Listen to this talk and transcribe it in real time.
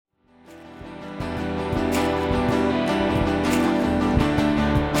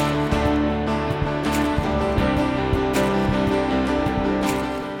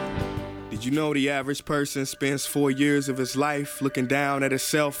You know, the average person spends 4 years of his life looking down at his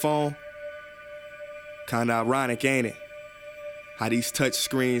cell phone. Kinda ironic, ain't it? How these touch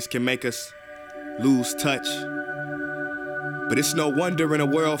screens can make us lose touch. But it's no wonder in a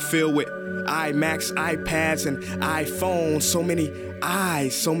world filled with iMacs, iPads, and iPhones, so many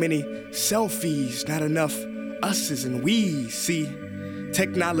eyes, so many selfies, not enough us's and we's. See,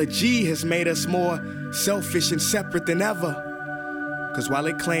 technology has made us more selfish and separate than ever. 'Cause while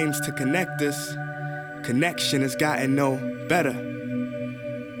it claims to connect us, connection has gotten no better.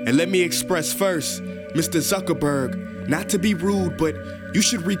 And let me express first, Mr. Zuckerberg, not to be rude, but you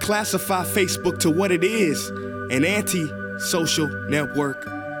should reclassify Facebook to what it is, an anti-social network.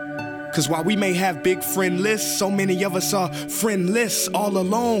 'Cause while we may have big friend lists, so many of us are friendless all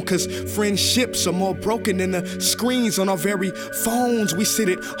alone. 'Cause friendships are more broken than the screens on our very phones. We sit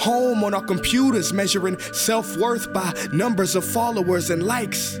at home on our computers measuring self-worth by numbers of followers and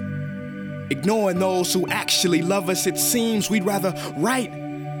likes. Ignoring those who actually love us, it seems we'd rather write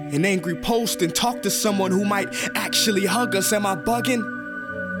an angry post and talk to someone who might actually hug us. Am I bugging?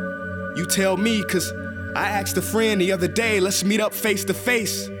 You tell me, 'cause I asked a friend the other day, let's meet up face to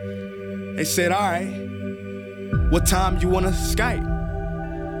face. They said, all right, what time you wanna Skype?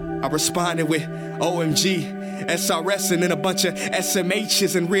 I responded with OMG, SRS, and then a bunch of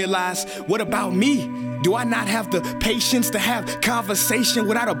SMHs and realized, what about me? Do I not have the patience to have conversation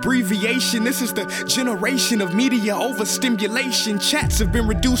without abbreviation? This is the generation of media overstimulation. Chats have been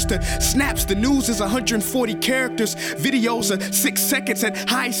reduced to snaps. The news is 140 characters. Videos are 6 seconds at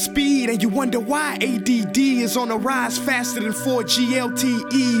high speed. And you wonder why ADD is on the rise faster than 4G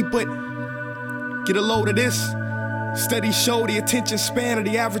LTE. But get a load of this. Studies show the attention span of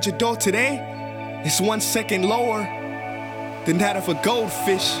the average adult today is 1 second lower than that of a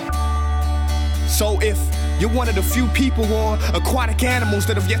goldfish. So if you're one of the few people or aquatic animals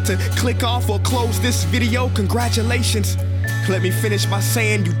that have yet to click off or close this video, congratulations. Let me finish by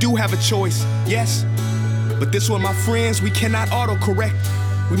saying you do have a choice, yes. But this one, my friends, we cannot autocorrect.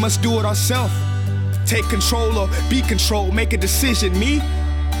 We must do it ourselves. Take control or be controlled, make a decision. Me?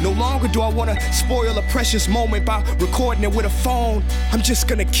 No longer do I want to spoil a precious moment by recording it with a phone. I'm just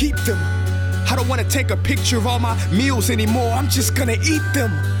gonna keep them. I don't want to take a picture of all my meals anymore. I'm just gonna eat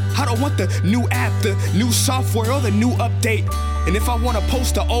them. I don't want the new app, the new software, or the new update. And if I want to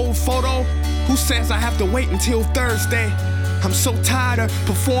post an old photo, who says I have to wait until Thursday? I'm so tired of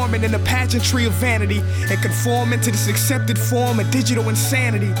performing in the pageantry of vanity and conforming to this accepted form of digital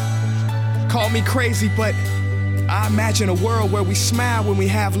insanity. Call me crazy, but I imagine a world where we smile when we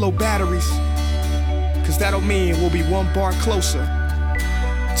have low batteries. 'Cause that'll mean we'll be one bar closer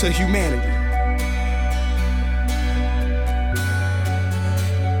to humanity.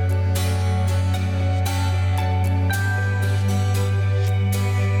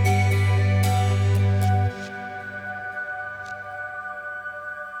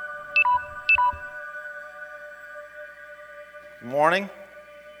 Morning.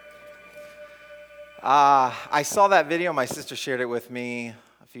 I saw that video. My sister shared it with me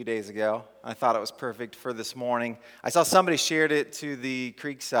a few days ago. I thought it was perfect for this morning. I saw somebody shared it to the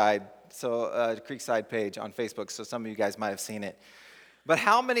Creekside page on Facebook, so some of you guys might have seen it. But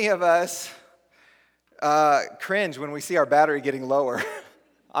how many of us cringe when we see our battery getting lower?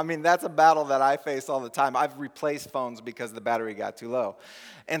 I mean, that's a battle that I face all the time. I've replaced phones because the battery got too low.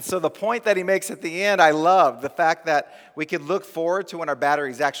 And so the point that he makes at the end, I love the fact that we could look forward to when our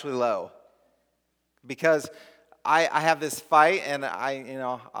battery's actually low. Because I have this fight, and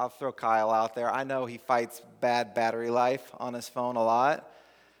I'll throw Kyle out there. I know he fights bad battery life on his phone a lot.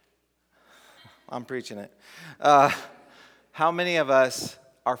 I'm preaching it. How many of us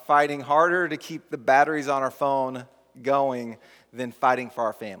are fighting harder to keep the batteries on our phone going than fighting for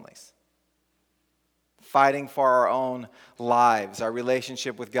our families? Fighting for our own lives, our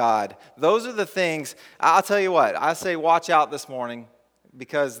relationship with God. Those are the things. I'll tell you what, I say watch out this morning,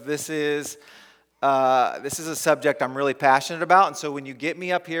 because this is a subject I'm really passionate about. And so when you get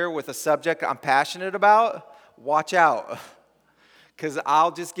me up here with a subject I'm passionate about, watch out, because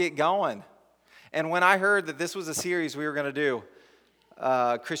I'll just get going. And when I heard that this was a series we were going to do,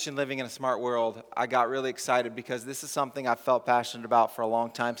 Christian Living in a Smart World, I got really excited, because this is something I've felt passionate about for a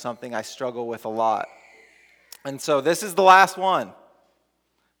long time, something I struggle with a lot. And so this is the last one.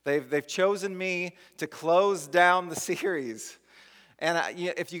 They've chosen me to close down the series. And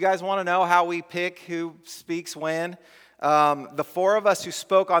if you guys want to know how we pick who speaks when, the four of us who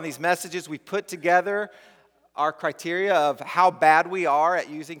spoke on these messages, we put together our criteria of how bad we are at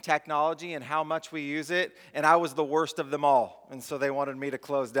using technology and how much we use it, and I was the worst of them all. And so they wanted me to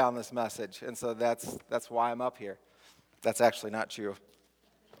close down this message, and so that's why I'm up here. That's actually not true.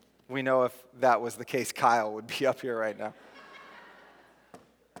 We know if that was the case, Kyle would be up here right now.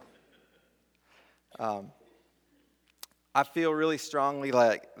 I feel really strongly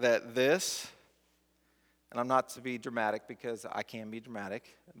like that this, and I'm not to be dramatic because I can be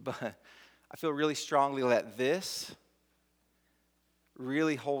dramatic, but I feel really strongly that this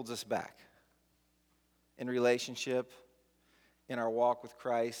really holds us back in relationship, in our walk with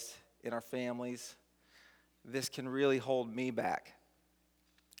Christ, in our families. This can really hold me back.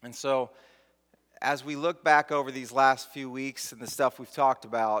 And so, as we look back over these last few weeks and the stuff we've talked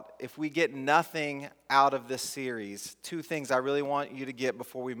about, if we get nothing out of this series, two things I really want you to get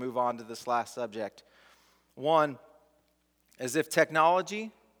before we move on to this last subject. One is if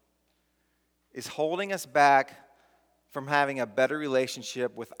technology is holding us back from having a better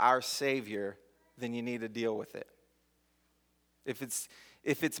relationship with our Savior, then you need to deal with it. If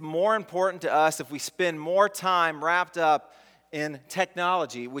it's more important to us, if we spend more time wrapped up in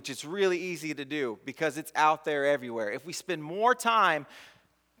technology, which is really easy to do because it's out there everywhere. If we spend more time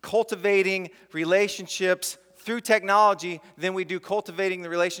cultivating relationships through technology than we do cultivating the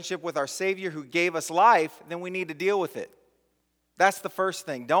relationship with our Savior who gave us life, then we need to deal with it. That's the first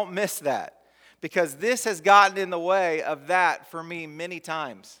thing. Don't miss that, because this has gotten in the way of that for me many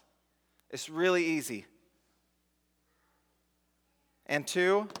times. It's really easy. And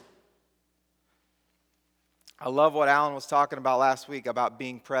two, I love what Alan was talking about last week about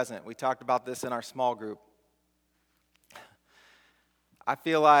being present. We talked about this in our small group. I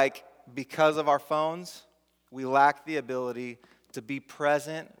feel like because of our phones, we lack the ability to be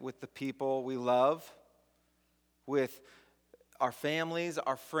present with the people we love, with our families,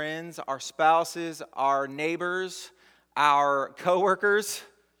 our friends, our spouses, our neighbors, our coworkers.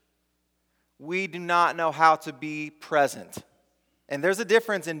 We do not know how to be present. And there's a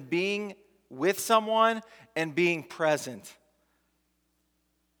difference in being with someone and being present.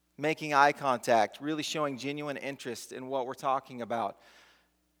 Making eye contact, really showing genuine interest in what we're talking about.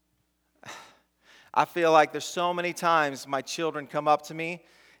 I feel like there's so many times my children come up to me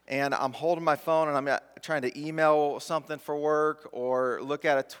and I'm holding my phone and I'm trying to email something for work or look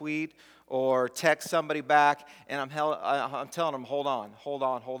at a tweet or text somebody back, and I'm telling them, hold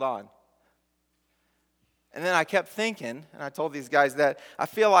on. And then I kept thinking, and I told these guys that I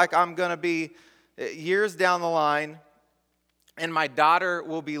feel like I'm going to be years down the line, and my daughter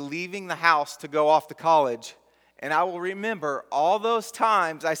will be leaving the house to go off to college, and I will remember all those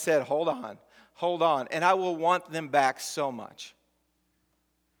times I said, hold on, and I will want them back so much.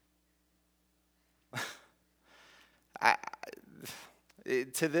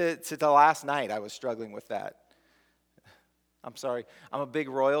 To the last night, I was struggling with that. I'm sorry. I'm a big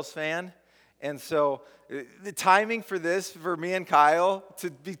Royals fan. And so the timing for this, for me and Kyle, to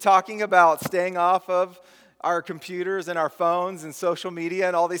be talking about staying off of our computers and our phones and social media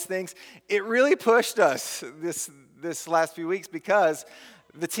and all these things, it really pushed us this last few weeks, because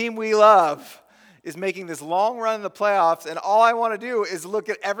the team we love is making this long run in the playoffs, and all I want to do is look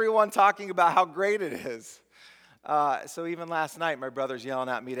at everyone talking about how great it is. So even last night, my brother's yelling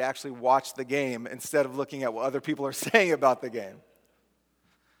at me to actually watch the game instead of looking at what other people are saying about the game.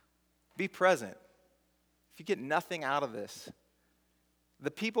 Be present. If you get nothing out of this, the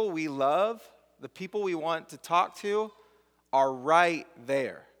people we love, the people we want to talk to, are right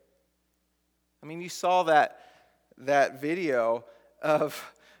there. I mean, you saw that video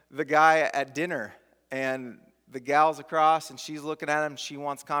of the guy at dinner, and the gal's across, and she's looking at him, she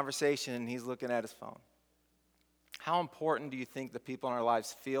wants conversation, and he's looking at his phone. How important do you think the people in our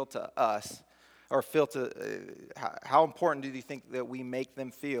lives feel to us, or how important do you think that we make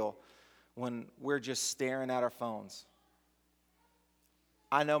them feel when we're just staring at our phones?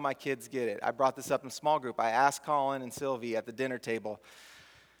 I know my kids get it. I brought this up in small group. I asked Colin and Sylvie at the dinner table.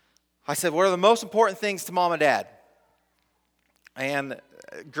 I said, what are the most important things to mom and dad? And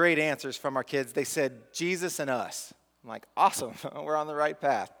great answers from our kids. They said, Jesus and us. I'm like, awesome. We're on the right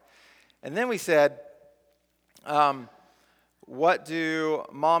path. And then we said, what do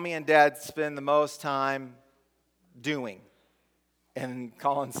mommy and dad spend the most time doing? And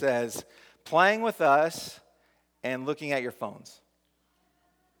Colin says, playing with us and looking at your phones.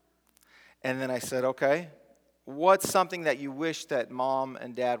 And then I said, okay, what's something that you wish that mom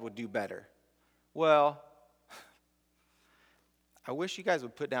and dad would do better? Well, I wish you guys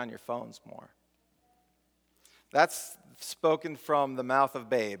would put down your phones more. That's spoken from the mouth of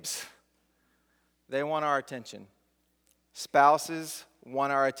babes. They want our attention. Spouses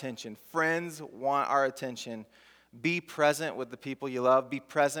want our attention. Friends want our attention. Be present with the people you love. Be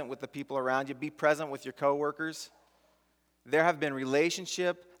present with the people around you. Be present with your coworkers. There have been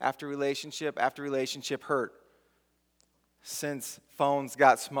relationship after relationship after relationship hurt since phones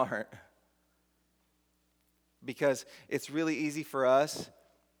got smart. Because it's really easy for us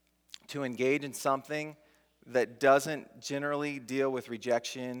to engage in something that doesn't generally deal with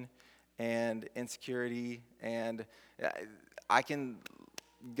rejection and insecurity. And I can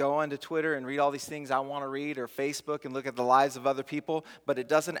go onto Twitter and read all these things I want to read, or Facebook and look at the lives of other people, but it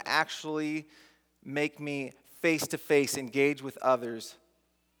doesn't actually make me face-to-face engage with others.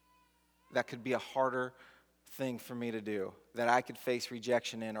 That could be a harder thing for me to do, that I could face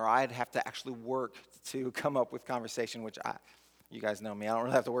rejection in, or I'd have to actually work to come up with conversation, which you guys know me, I don't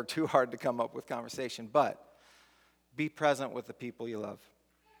really have to work too hard to come up with conversation, but be present with the people you love.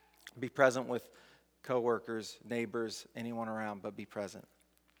 Be present with coworkers, neighbors, anyone around, but be present.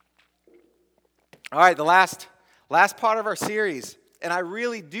 All right, the last part of our series, and I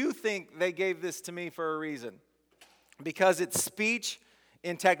really do think they gave this to me for a reason, because it's speech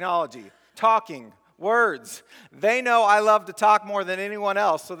in technology, talking, words. They know I love to talk more than anyone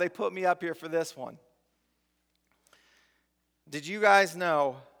else, so they put me up here for this one. Did you guys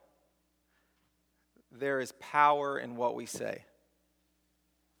know there is power in what we say?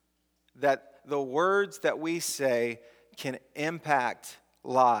 That the words that we say can impact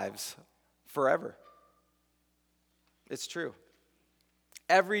lives forever. It's true.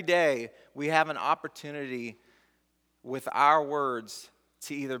 Every day we have an opportunity with our words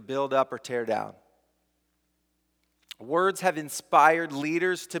to either build up or tear down. Words have inspired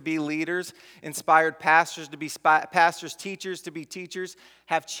leaders to be leaders, inspired pastors to be pastors, teachers to be teachers,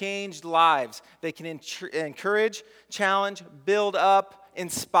 have changed lives. They can encourage, challenge, build up,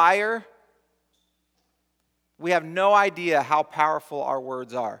 inspire. We have no idea how powerful our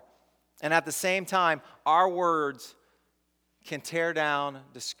words are. And at the same time, our words can tear down,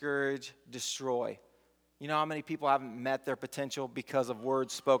 discourage, destroy. You know how many people haven't met their potential because of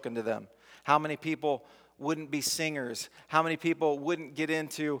words spoken to them? How many people wouldn't be singers? How many people wouldn't get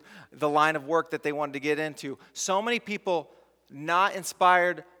into the line of work that they wanted to get into? So many people not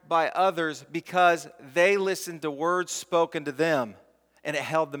inspired by others because they listened to words spoken to them and it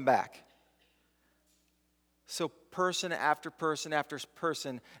held them back. So person after person after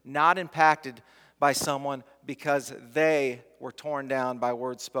person not impacted by someone because they were torn down by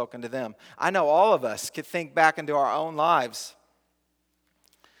words spoken to them. I know all of us could think back into our own lives.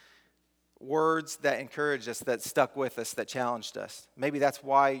 Words that encouraged us, that stuck with us, that challenged us. Maybe that's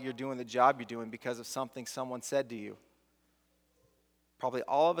why you're doing the job you're doing, because of something someone said to you. Probably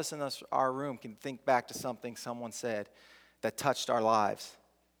all of us in our room can think back to something someone said that touched our lives.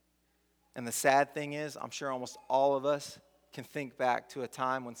 And the sad thing is, I'm sure almost all of us can think back to a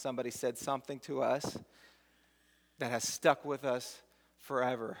time when somebody said something to us that has stuck with us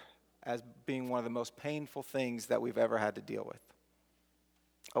forever as being one of the most painful things that we've ever had to deal with.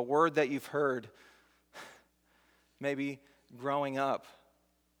 A word that you've heard, maybe growing up,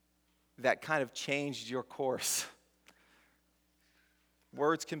 that kind of changed your course.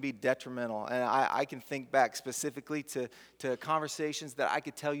 Words can be detrimental, and I can think back specifically to conversations that I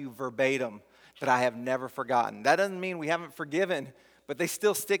could tell you verbatim that I have never forgotten. That doesn't mean we haven't forgiven, but they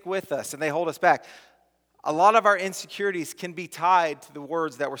still stick with us and they hold us back. A lot of our insecurities can be tied to the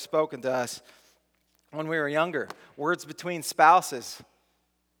words that were spoken to us when we were younger. Words between spouses,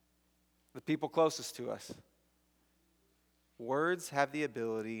 the people closest to us. Words have the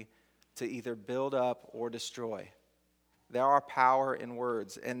ability to either build up or destroy. There are power in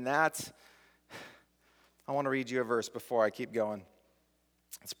words, and I want to read you a verse before I keep going.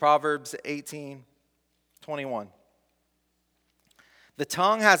 It's Proverbs 18:21. The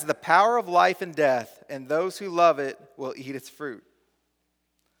tongue has the power of life and death, and those who love it will eat its fruit.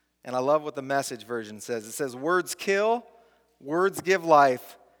 And I love what the Message version says. It says, words kill, words give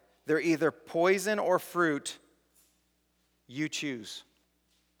life. They're either poison or fruit. You choose.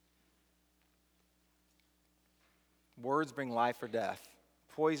 Words bring life or death.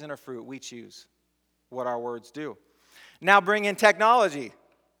 Poison or fruit, we choose what our words do. Now bring in technology.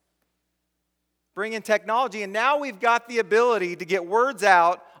 Bring in technology, and now we've got the ability to get words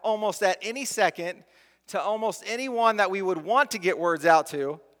out almost at any second to almost anyone that we would want to get words out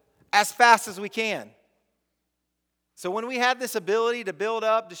to as fast as we can. So when we have this ability to build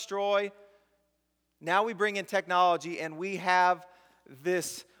up, destroy, now we bring in technology and we have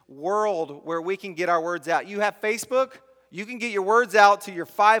this world where we can get our words out. You have Facebook, you can get your words out to your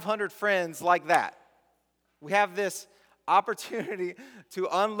 500 friends like that. We have this opportunity to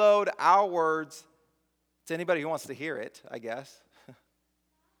unload our words to anybody who wants to hear it, I guess.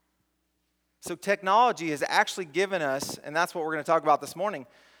 So technology has actually given us, and that's what we're going to talk about this morning,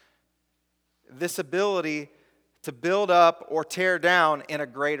 this ability to build up or tear down in a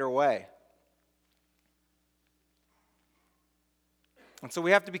greater way. And so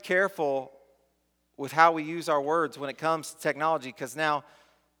we have to be careful with how we use our words when it comes to technology, because now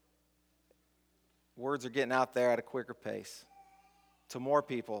words are getting out there at a quicker pace to more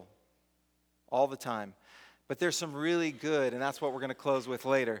people all the time. But there's some really good, and that's what we're going to close with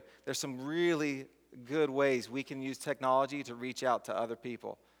later. There's some really good ways we can use technology to reach out to other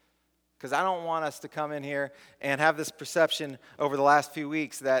people. Because I don't want us to come in here and have this perception over the last few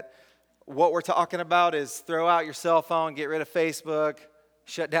weeks that what we're talking about is throw out your cell phone, get rid of Facebook,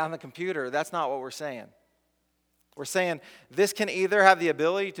 shut down the computer. That's not what we're saying. We're saying this can either have the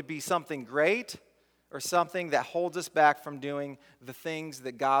ability to be something great or something that holds us back from doing the things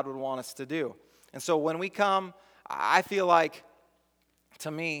that God would want us to do. And so when we come, I feel like,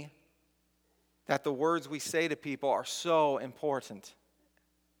 to me, that the words we say to people are so important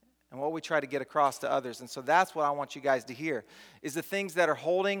and what we try to get across to others. And so that's what I want you guys to hear, is the things that are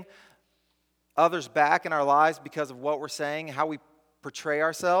holding others back in our lives because of what we're saying, how we portray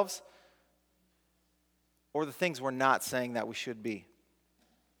ourselves, or the things we're not saying that we should be.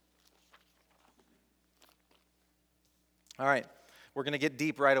 All right, we're going to get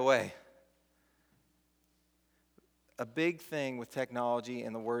deep right away. A big thing with technology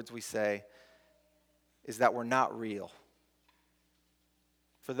and the words we say is that we're not real.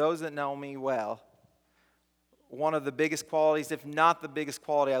 For those that know me well, one of the biggest qualities, if not the biggest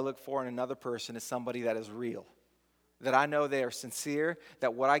quality I look for in another person, is somebody that is real. That I know they are sincere,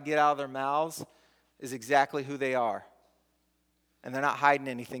 that what I get out of their mouths is exactly who they are. And they're not hiding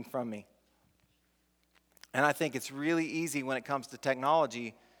anything from me. And I think it's really easy when it comes to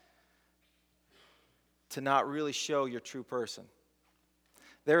technology to not really show your true person.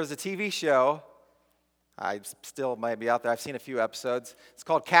 There was a TV show, I still might be out there, I've seen a few episodes. It's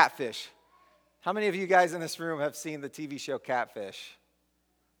called Catfish. How many of you guys in this room have seen the TV show Catfish?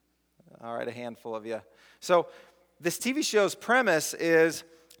 All right, a handful of you. So this TV show's premise is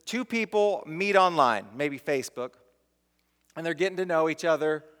two people meet online, maybe Facebook, and they're getting to know each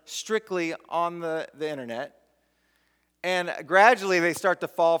other strictly on the internet. And gradually they start to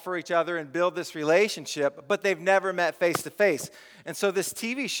fall for each other and build this relationship, but they've never met face to face. And so this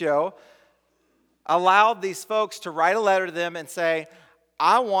TV show allowed these folks to write a letter to them and say,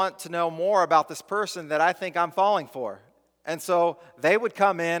 I want to know more about this person that I think I'm falling for. And so they would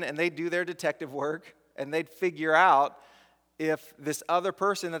come in and they'd do their detective work and they'd figure out if this other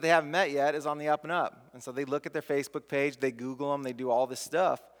person that they haven't met yet is on the up and up. And so they look at their Facebook page, they Google them, they do all this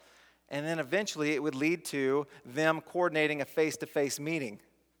stuff. And then eventually it would lead to them coordinating a face-to-face meeting.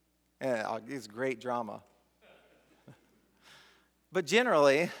 It's great drama. But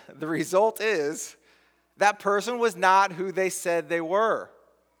generally, the result is that person was not who they said they were.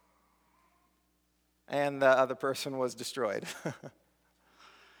 And the other person was destroyed.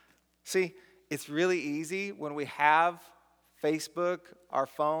 See, it's really easy when we have Facebook, our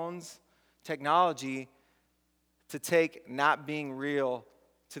phones, technology, to take not being real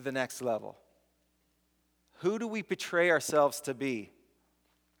to the next level. Who do we portray ourselves to be?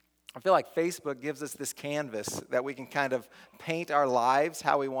 I feel like Facebook gives us this canvas that we can kind of paint our lives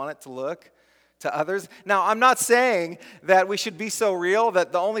how we want it to look to others. Now, I'm not saying that we should be so real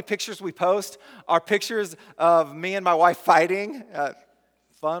that the only pictures we post are pictures of me and my wife fighting.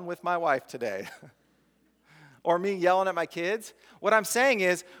 Fun with my wife today. Or me yelling at my kids. What I'm saying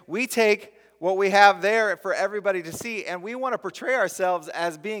is we take what we have there for everybody to see, and we want to portray ourselves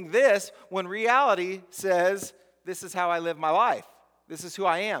as being this when reality says, this is how I live my life. This is who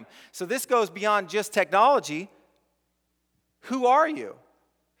I am. So this goes beyond just technology. Who are you?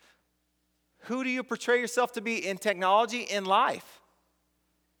 Who do you portray yourself to be in technology, in life?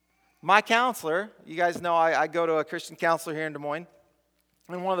 My counselor, you guys know I go to a Christian counselor here in Des Moines,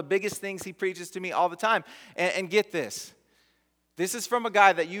 and one of the biggest things he preaches to me all the time, and get this. This is from a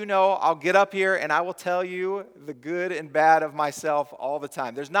guy that you know, I'll get up here and I will tell you the good and bad of myself all the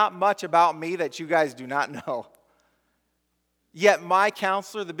time. There's not much about me that you guys do not know. Yet my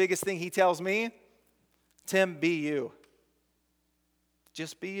counselor, the biggest thing he tells me, Tim, be you.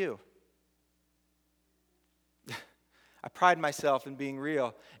 Just be you. I pride myself in being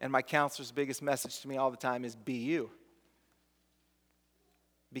real, and my counselor's biggest message to me all the time is be you.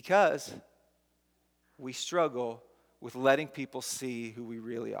 Because we struggle with letting people see who we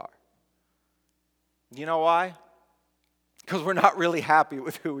really are. You know why? Because we're not really happy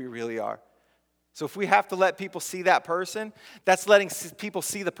with who we really are. So if we have to let people see that person, that's letting people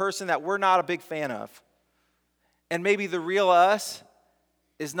see the person that we're not a big fan of. And maybe the real us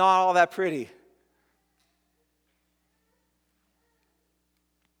is not all that pretty.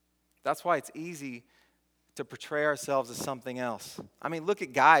 That's why it's easy to portray ourselves as something else. I mean, look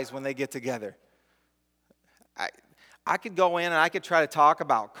at guys when they get together. I could go in and I could try to talk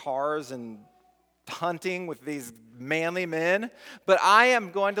about cars and hunting with these manly men, but I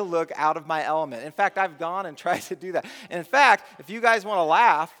am going to look out of my element. In fact, I've gone and tried to do that. And in fact, if you guys want to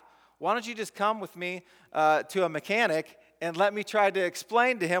laugh, why don't you just come with me to a mechanic and let me try to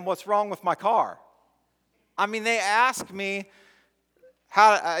explain to him what's wrong with my car? I mean, they ask me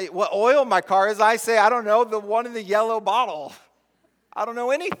what oil my car is. I say, I don't know, the one in the yellow bottle. I don't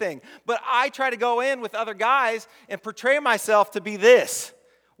know anything. But I try to go in with other guys and portray myself to be this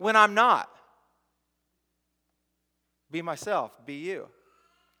when I'm not. Be myself, be you.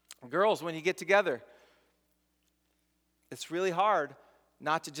 Girls, when you get together, it's really hard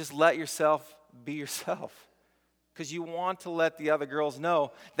not to just let yourself be yourself, because you want to let the other girls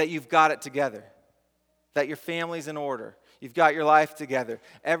know that you've got it together, that your family's in order, you've got your life together,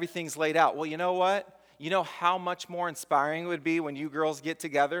 everything's laid out. Well, you know what? You know how much more inspiring it would be when you girls get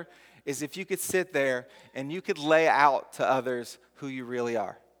together is if you could sit there and you could lay out to others who you really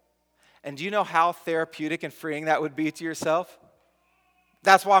are. And do you know how therapeutic and freeing that would be to yourself?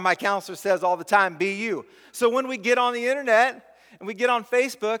 That's why my counselor says all the time, be you. So when we get on the internet and we get on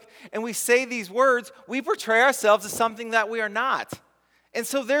Facebook and we say these words, we portray ourselves as something that we are not. And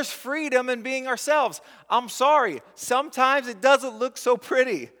so there's freedom in being ourselves. I'm sorry, sometimes it doesn't look so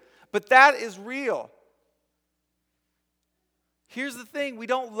pretty, but that is real. Here's the thing, we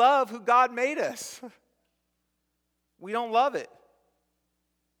don't love who God made us. We don't love it.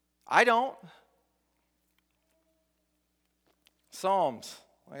 I don't. Psalms.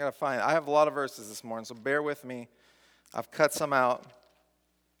 I have a lot of verses this morning, so bear with me. I've cut some out.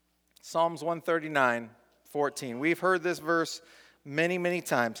 Psalms 139:14. We've heard this verse many, many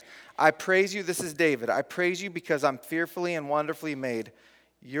times. I praise you, this is David. I praise you because I'm fearfully and wonderfully made.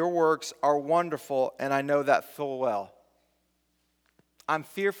 Your works are wonderful, and I know that full well. I'm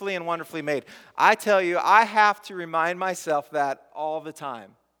fearfully and wonderfully made. I tell you, I have to remind myself that all the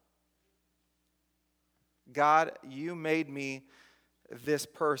time. God, you made me this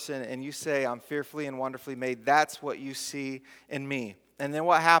person, and you say I'm fearfully and wonderfully made. That's what you see in me. And then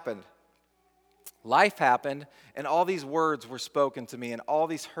what happened? Life happened, and all these words were spoken to me, and all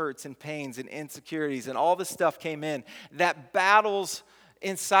these hurts and pains and insecurities, and all this stuff came in that battles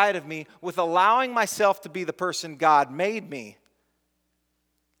inside of me with allowing myself to be the person God made me,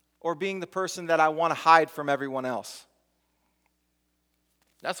 or being the person that I want to hide from everyone else.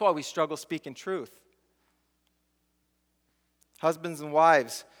 That's why we struggle speaking truth. Husbands and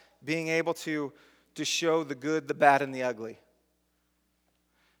wives, being able to show the good, the bad, and the ugly.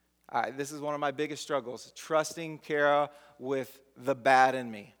 This is one of my biggest struggles, trusting Kara with the bad in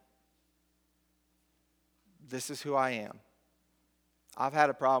me. This is who I am. I've had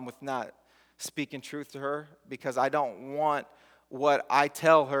a problem with not speaking truth to her because I don't want what I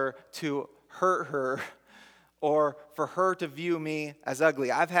tell her to hurt her or for her to view me as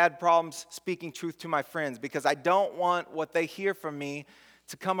ugly. I've had problems speaking truth to my friends because I don't want what they hear from me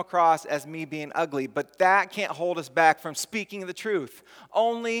to come across as me being ugly. But that can't hold us back from speaking the truth.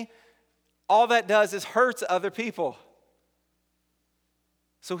 Only all that does is hurts other people.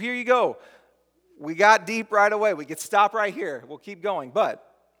 So here you go. We got deep right away. We could stop right here. We'll keep going. But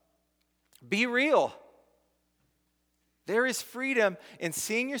be real. There is freedom in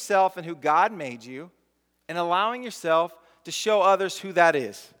seeing yourself and who God made you, and allowing yourself to show others who that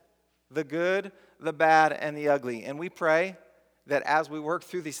is. The good, the bad, and the ugly. And we pray that as we work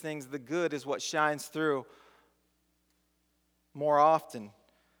through these things, the good is what shines through more often.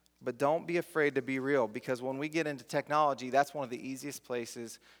 But don't be afraid to be real, because when we get into technology, that's one of the easiest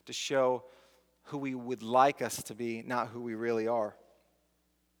places to show who we would like us to be, not who we really are.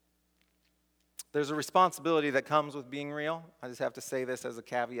 There's a responsibility that comes with being real. I just have to say this as a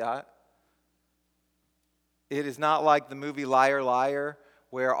caveat. It is not like the movie Liar, Liar,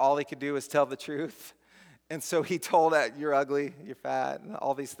 where all he could do is tell the truth. And so he told that you're ugly, you're fat, and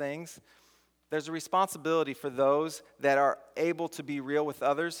all these things. There's a responsibility for those that are able to be real with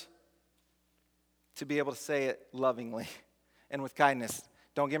others to be able to say it lovingly and with kindness.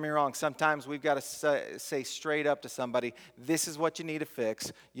 Don't get me wrong, sometimes we've got to say straight up to somebody, this is what you need to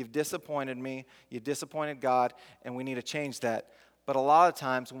fix. You've disappointed me, you've disappointed God, and we need to change that. But a lot of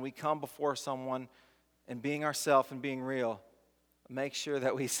times when we come before someone and being ourselves and being real, make sure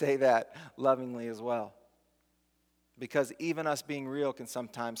that we say that lovingly as well. Because even us being real can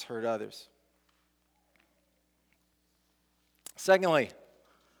sometimes hurt others. Secondly,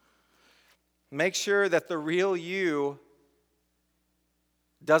 make sure that the real you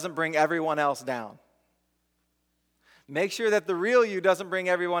doesn't bring everyone else down. Make sure that the real you doesn't bring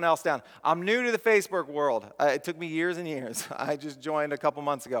everyone else down. I'm new to the Facebook world. It took me years and years. I just joined a couple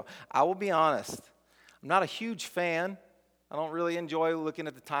months ago. I will be honest. I'm not a huge fan. I don't really enjoy looking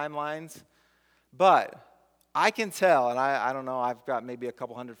at the timelines. But I can tell, and I don't know, I've got maybe a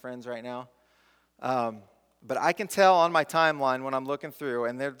couple hundred friends right now. But I can tell on my timeline when I'm looking through,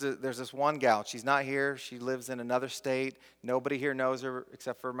 and there's this one gal. She's not here. She lives in another state. Nobody here knows her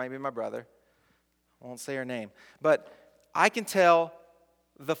except for maybe my brother. I won't say her name. But I can tell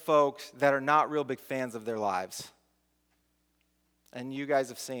the folks that are not real big fans of their lives. And you guys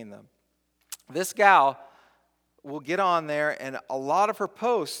have seen them. This gal will get on there, and a lot of her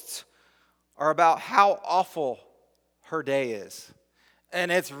posts are about how awful her day is.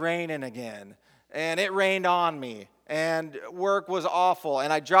 And it's raining again. And it rained on me. And work was awful.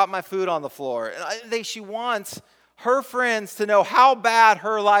 And I dropped my food on the floor. And she wants her friends to know how bad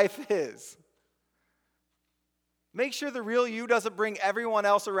her life is. Make sure the real you doesn't bring everyone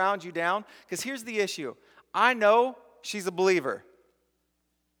else around you down. Because here's the issue. I know she's a believer.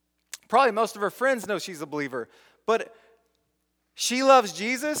 Probably most of her friends know she's a believer. But she loves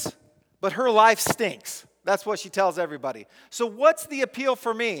Jesus, but her life stinks. That's what she tells everybody. So what's the appeal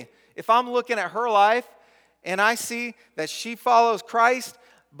for me? If I'm looking at her life and I see that she follows Christ,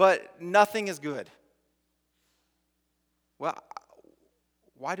 but nothing is good. Well,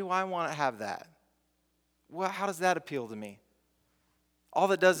 why do I want to have that? Well, how does that appeal to me? All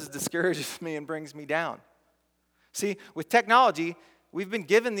that does is discourages me and brings me down. See, with technology, we've been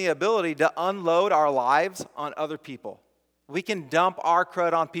given the ability to unload our lives on other people. We can dump our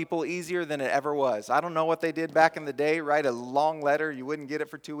crud on people easier than it ever was. I don't know what they did back in the day. Write a long letter, you wouldn't get it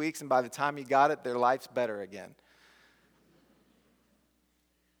for 2 weeks, and by the time you got it, their life's better again.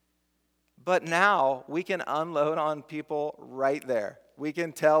 But now, we can unload on people right there. We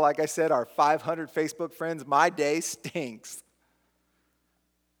can tell, like I said, our 500 Facebook friends, my day stinks.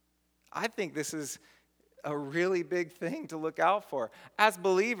 I think this is a really big thing to look out for. As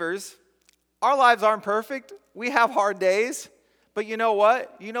believers, our lives aren't perfect. We have hard days. But you know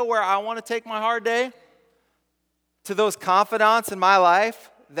what? You know where I want to take my hard day? To those confidants in my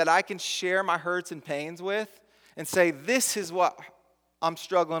life that I can share my hurts and pains with and say, this is what I'm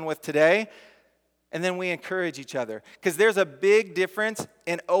struggling with today. And then we encourage each other. Because there's a big difference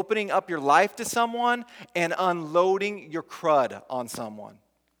in opening up your life to someone and unloading your crud on someone.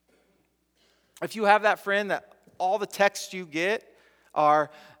 If you have that friend that all the texts you get are,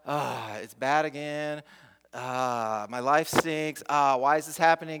 it's bad again. My life stinks. Why is this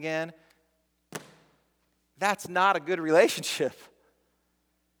happening again? That's not a good relationship.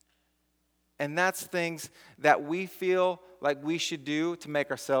 And that's things that we feel like we should do to make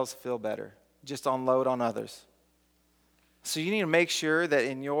ourselves feel better. Just unload on others. So you need to make sure that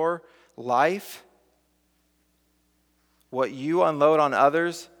in your life, what you unload on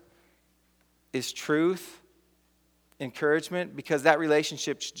others is truth, encouragement, because that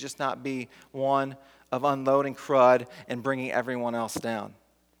relationship should just not be one of unloading crud and bringing everyone else down.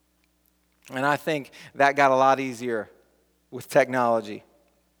 And I think that got a lot easier with technology.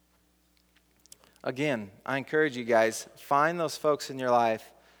 Again, I encourage you guys, find those folks in your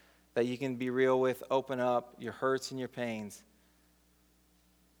life that you can be real with, open up your hurts and your pains.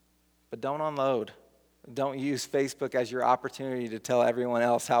 But don't unload. Don't use Facebook as your opportunity to tell everyone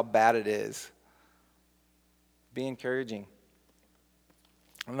else how bad it is. Be encouraging.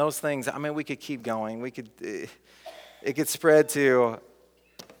 And those things, I mean, we could keep going. It could spread to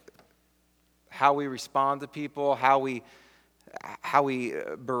how we respond to people, how we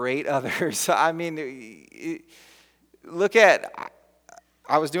berate others. I mean,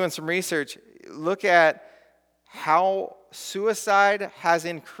 I was doing some research. Look at how suicide has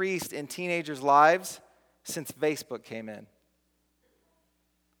increased in teenagers' lives since Facebook came in.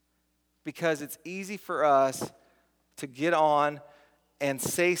 Because it's easy for us to get on and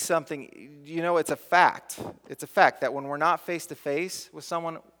say something. You know, it's a fact. It's a fact that when we're not face-to-face with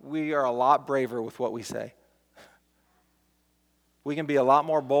someone, we are a lot braver with what we say. We can be a lot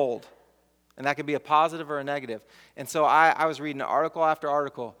more bold. And that could be a positive or a negative. And so I was reading article after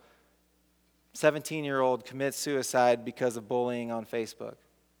article. 17-year-old commits suicide because of bullying on Facebook.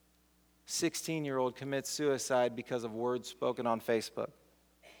 16-year-old commits suicide because of words spoken on Facebook.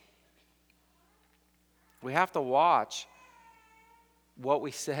 We have to watch what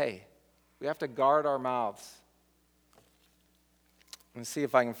we say. We have to guard our mouths. Let's see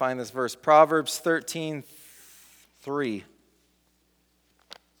if I can find this verse. Proverbs 13:3.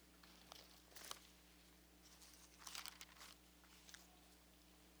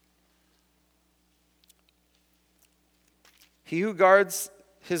 He who guards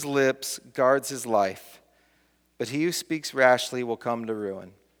his lips guards his life, but he who speaks rashly will come to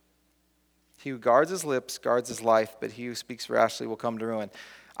ruin. He who guards his lips guards his life, but he who speaks rashly will come to ruin.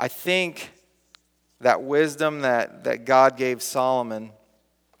 I think that wisdom that God gave Solomon.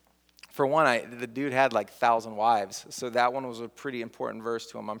 For one, the dude had like 1,000 wives, so that one was a pretty important verse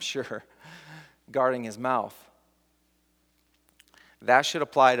to him, I'm sure, guarding his mouth. That should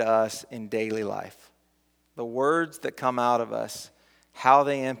apply to us in daily life. The words that come out of us, how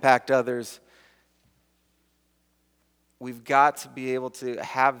they impact others, we've got to be able to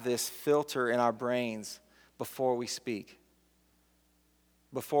have this filter in our brains before we speak,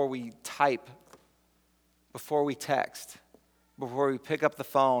 before we type, before we text, before we pick up the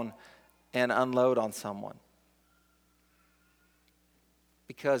phone and unload on someone.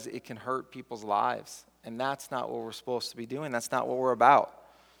 Because it can hurt people's lives. And that's not what we're supposed to be doing. That's not what we're about.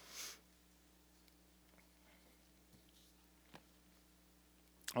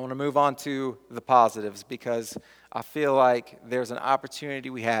 I want to move on to the positives because I feel like there's an opportunity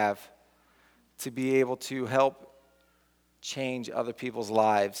we have to be able to help change other people's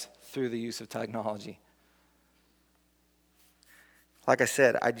lives through the use of technology. Like I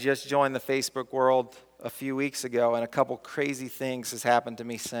said, I just joined the Facebook world a few weeks ago, and a couple crazy things has happened to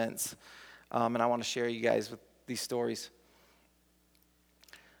me since. And I want to share you guys with these stories.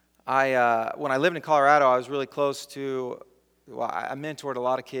 When I lived in Colorado, I was really close to, I mentored a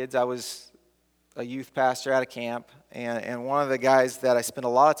lot of kids. I was a youth pastor at a camp, and one of the guys that I spent a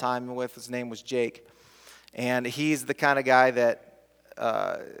lot of time with, his name was Jake. And he's the kind of guy that,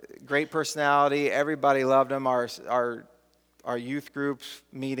 great personality, everybody loved him. Our youth group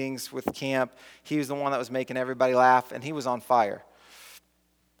meetings with camp, he was the one that was making everybody laugh, and he was on fire.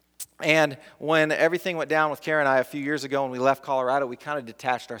 And when everything went down with Karen and I a few years ago when we left Colorado, we kind of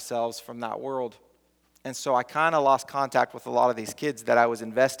detached ourselves from that world. And so I kind of lost contact with a lot of these kids that I was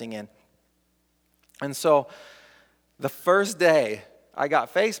investing in. And so the first day I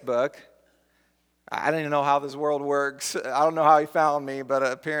got Facebook, I didn't even know how this world works. I don't know how he found me, but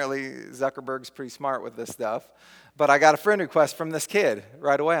apparently Zuckerberg's pretty smart with this stuff. But I got a friend request from this kid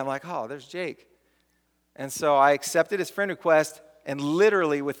right away. I'm like, oh, there's Jake. And so I accepted his friend request, and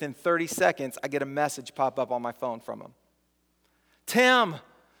literally within 30 seconds, I get a message pop up on my phone from him. Tim,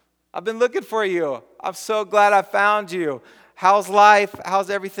 I've been looking for you. I'm so glad I found you. How's life? How's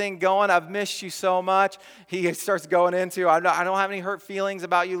everything going? I've missed you so much. He starts going into, I don't have any hurt feelings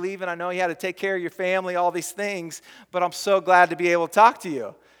about you leaving. I know you had to take care of your family, all these things, but I'm so glad to be able to talk to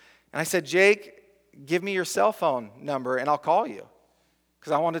you. And I said, Jake, give me your cell phone number and I'll call you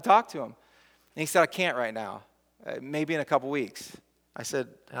because I wanted to talk to him. And he said, I can't right now. Maybe in a couple weeks. I said,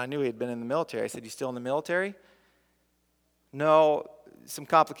 and I knew he had been in the military. I said, you still in the military? No, some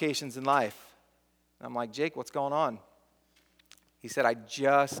complications in life. And I'm like, Jake, what's going on? He said, I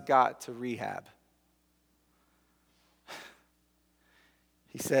just got to rehab.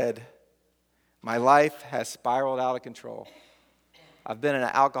 He said, my life has spiraled out of control. I've been an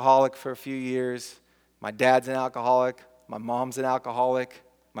alcoholic for a few years. My dad's an alcoholic. My mom's an alcoholic.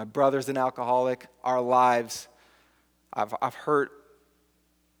 My brother's an alcoholic. Our lives, I've hurt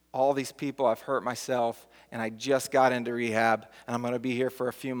all these people. I've hurt myself. And I just got into rehab. And I'm going to be here for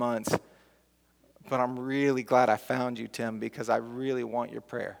a few months. But I'm really glad I found you, Tim, because I really want your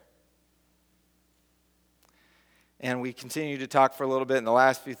prayer. And we continued to talk for a little bit. And the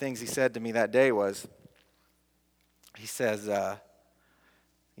last few things he said to me that day was, he says,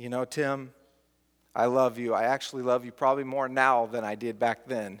 you know, Tim, I love you. I actually love you probably more now than I did back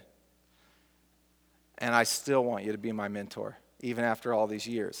then. And I still want you to be my mentor, even after all these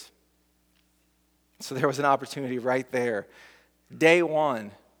years. So there was an opportunity right there, day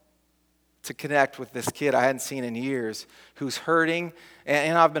one, to connect with this kid I hadn't seen in years who's hurting.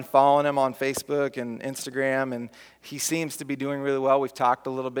 And I've been following him on Facebook and Instagram, and he seems to be doing really well. We've talked a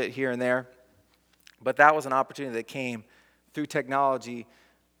little bit here and there. But that was an opportunity that came through technology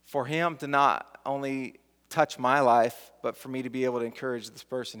for him to not only touch my life, but for me to be able to encourage this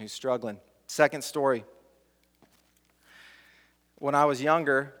person who's struggling. Second story. When I was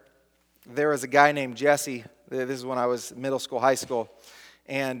younger, there was a guy named Jesse. This is when I was middle school, high school.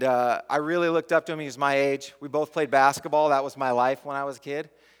 And I really looked up to him. He was my age. We both played basketball. That was my life when I was a kid.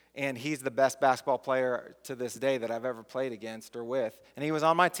 And he's the best basketball player to this day that I've ever played against or with. And he was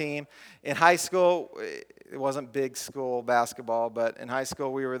on my team. In high school, it wasn't big school basketball, but in high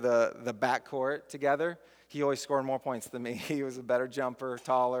school we were the backcourt together. He always scored more points than me. He was a better jumper,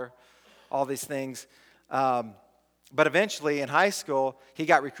 taller, all these things. But eventually in high school, he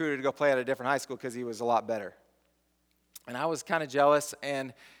got recruited to go play at a different high school because he was a lot better. And I was kind of jealous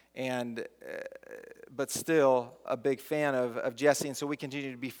but still a big fan of Jesse. And so we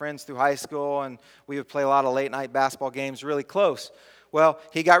continued to be friends through high school, and we would play a lot of late-night basketball games really close. Well,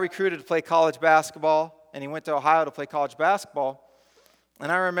 he got recruited to play college basketball, and he went to Ohio to play college basketball.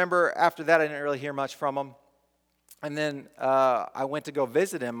 And I remember after that, I didn't really hear much from him. And then I went to go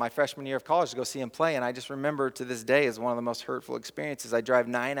visit him my freshman year of college to go see him play. And I just remember to this day as one of the most hurtful experiences. I drive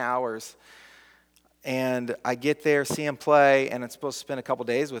 9 hours, and I get there, see him play, and I'm supposed to spend a couple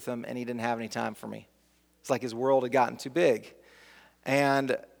days with him, and he didn't have any time for me. It's like his world had gotten too big.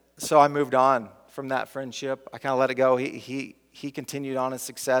 And so I moved on from that friendship. I kind of let it go. He continued on his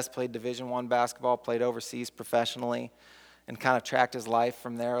success, played Division I basketball, played overseas professionally, and kind of tracked his life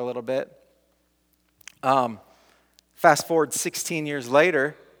from there a little bit. Fast forward 16 years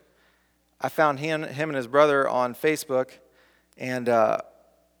later, I found him and his brother on Facebook, and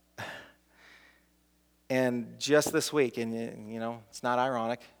just this week, and you know, it's not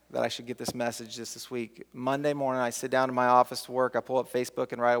ironic that I should get this message just this week. Monday morning, I sit down in my office to work. I pull up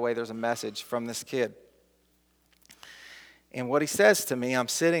Facebook, and right away, there's a message from this kid. And what he says to me, I'm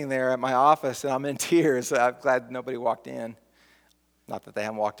sitting there at my office, and I'm in tears. I'm glad nobody walked in. Not that they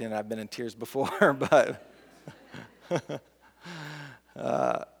haven't walked in. I've been in tears before, but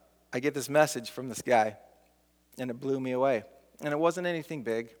I get this message from this guy, and it blew me away. And it wasn't anything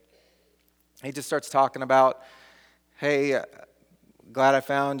big. He just starts talking about, hey, glad I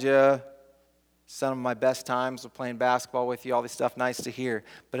found you. Some of my best times of playing basketball with you, all this stuff, nice to hear.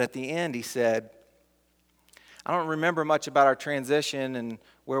 But at the end, he said, I don't remember much about our transition and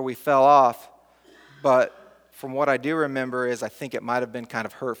where we fell off, but from what I do remember is I think it might have been kind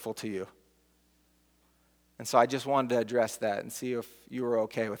of hurtful to you. And so I just wanted to address that and see if you were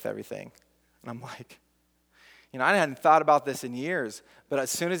okay with everything. And I'm like, you know, I hadn't thought about this in years, but as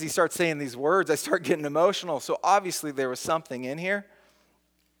soon as he starts saying these words, I start getting emotional. So obviously there was something in here.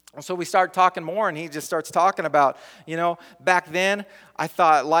 And so we start talking more, and he just starts talking about, you know, back then I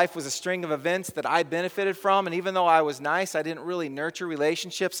thought life was a string of events that I benefited from, and even though I was nice, I didn't really nurture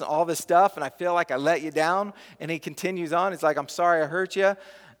relationships and all this stuff, and I feel like I let you down. And he continues on. He's like, I'm sorry I hurt you.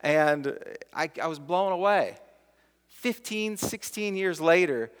 And I was blown away. 15, 16 years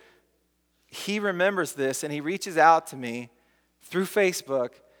later, he remembers this, and he reaches out to me through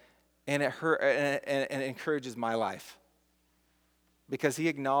Facebook, and it encourages my life. Because he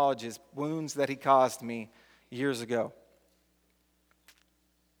acknowledges wounds that he caused me years ago.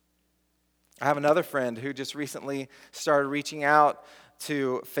 I have another friend who just recently started reaching out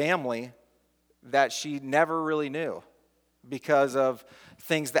to family that she never really knew because of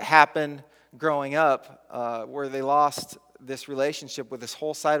things that happened growing up where they lost this relationship with this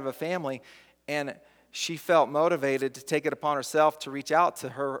whole side of a family, and she felt motivated to take it upon herself to reach out to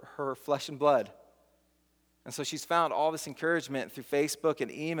her flesh and blood. And so she's found all this encouragement through Facebook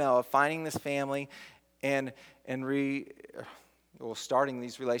and email of finding this family and starting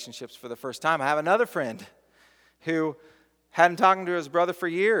these relationships for the first time. I have another friend who hadn't talked to his brother for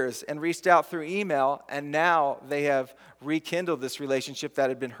years and reached out through email, and now they have rekindled this relationship that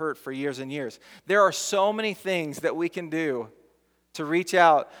had been hurt for years and years. There are so many things that we can do to reach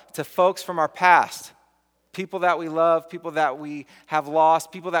out to folks from our past, people that we love, people that we have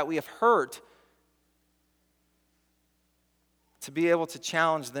lost, people that we have hurt, to be able to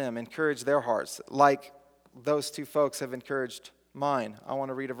challenge them, encourage their hearts, like those two folks have encouraged mine. I want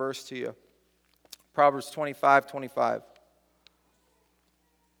to read a verse to you. Proverbs 25:25.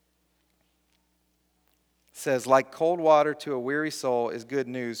 Says, like cold water to a weary soul is good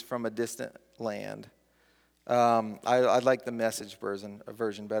news from a distant land. I like the Message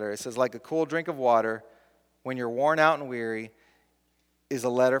version better. It says, like a cool drink of water when you're worn out and weary is a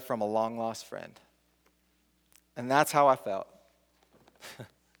letter from a long-lost friend. And that's how I felt.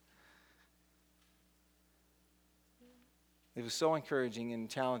 It was so encouraging and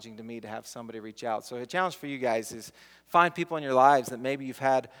challenging to me to have somebody reach out. So a challenge for you guys is find people in your lives that maybe you've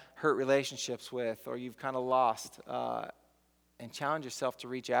had hurt relationships with or you've kind of lost, and challenge yourself to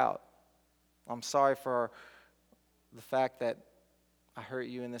reach out. I'm sorry for the fact that I hurt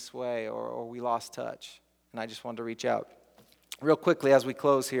you in this way or we lost touch, and I just wanted to reach out. Real quickly as we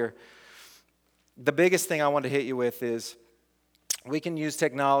close here, the biggest thing I want to hit you with is we can use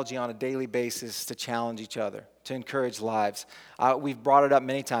technology on a daily basis to challenge each other, to encourage lives. We've brought it up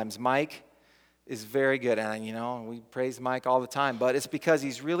many times. Mike is very good, and we praise Mike all the time, but it's because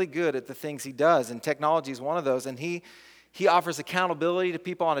he's really good at the things he does, and technology is one of those, and he offers accountability to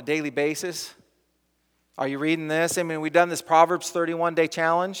people on a daily basis. Are you reading this? I mean, we've done this Proverbs 31-day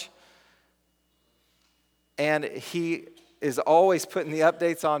challenge, and he is always putting the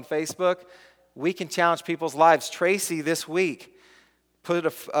updates on Facebook. We can challenge people's lives. Tracy this week put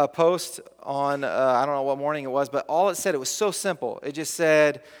a post on, I don't know what morning it was, but all it said, it was so simple. It just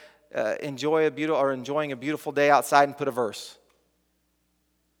said, enjoying a beautiful day outside, and put a verse.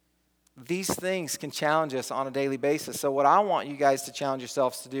 These things can challenge us on a daily basis. So what I want you guys to challenge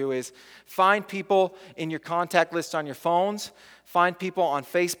yourselves to do is find people in your contact list on your phones. Find people on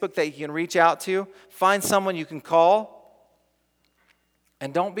Facebook that you can reach out to. Find someone you can call.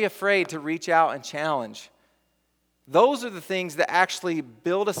 And don't be afraid to reach out and challenge. Those are the things that actually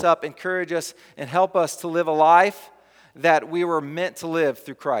build us up, encourage us, and help us to live a life that we were meant to live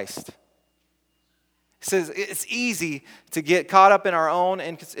through Christ. It says it's easy to get caught up in our own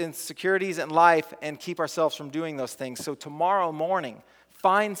insecurities in life and keep ourselves from doing those things. So tomorrow morning,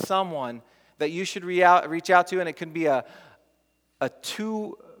 find someone that you should reach out to, and it could be a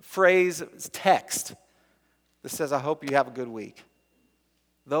 2-phrase text that says, I hope you have a good week.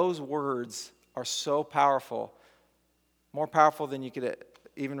 Those words are so powerful, more powerful than you could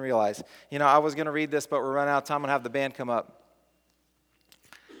even realize. You know, I was going to read this, but we're running out of time. I'm going to have the band come up.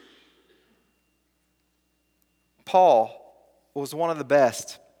 Paul was one of the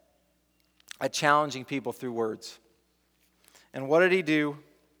best at challenging people through words. And what did he do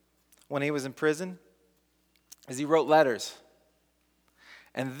when he was in prison? Is he wrote letters.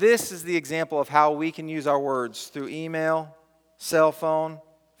 And this is the example of how we can use our words through email, cell phone,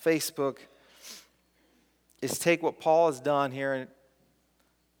 Facebook, is take what Paul has done here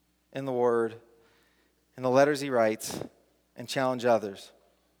in the Word, in the letters he writes, and challenge others.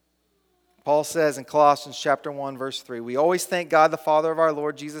 Paul says in Colossians chapter 1, verse 3, we always thank God the Father of our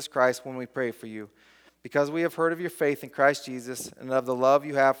Lord Jesus Christ when we pray for you, because we have heard of your faith in Christ Jesus and of the love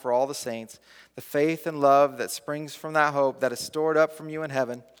you have for all the saints, the faith and love that springs from that hope that is stored up from you in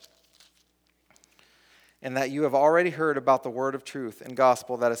heaven, and that you have already heard about the word of truth and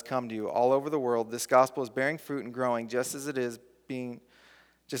gospel that has come to you all over the world. This gospel is bearing fruit and growing just as it's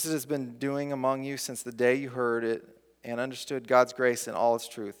been doing among you since the day you heard it and understood God's grace in all its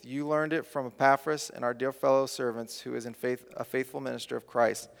truth. You learned it from Epaphras and our dear fellow servants, who is a faithful minister of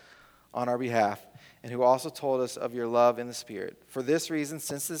Christ on our behalf, and who also told us of your love in the Spirit. For this reason,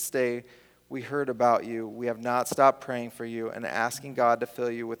 since this day we heard about you, we have not stopped praying for you and asking God to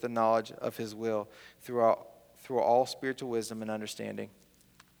fill you with the knowledge of his will through all spiritual wisdom and understanding.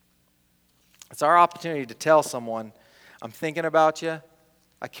 It's our opportunity to tell someone, I'm thinking about you,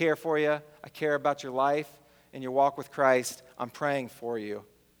 I care for you, I care about your life and your walk with Christ, I'm praying for you.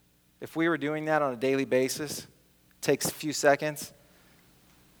 If we were doing that on a daily basis, it takes a few seconds,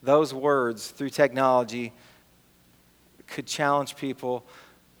 those words through technology could challenge people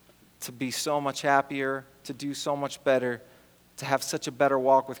to be so much happier, to do so much better, to have such a better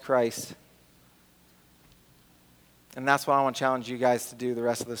walk with Christ. And that's what I want to challenge you guys to do the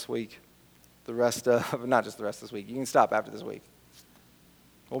rest of this week. Not just the rest of this week. You can stop after this week.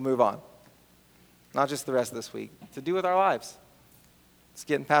 We'll move on. Not just the rest of this week. To do with our lives. It's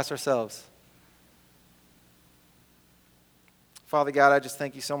getting past ourselves. Father God, I just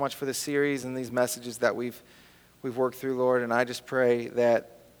thank you so much for this series and these messages that we've worked through, Lord. And I just pray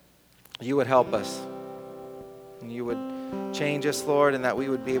that you would help us. And you would change us, Lord, and that we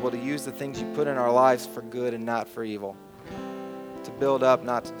would be able to use the things you put in our lives for good and not for evil. To build up,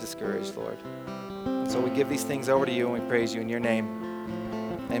 not to discourage, Lord. And so we give these things over to you and we praise you in your name.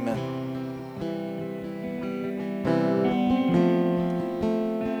 Amen.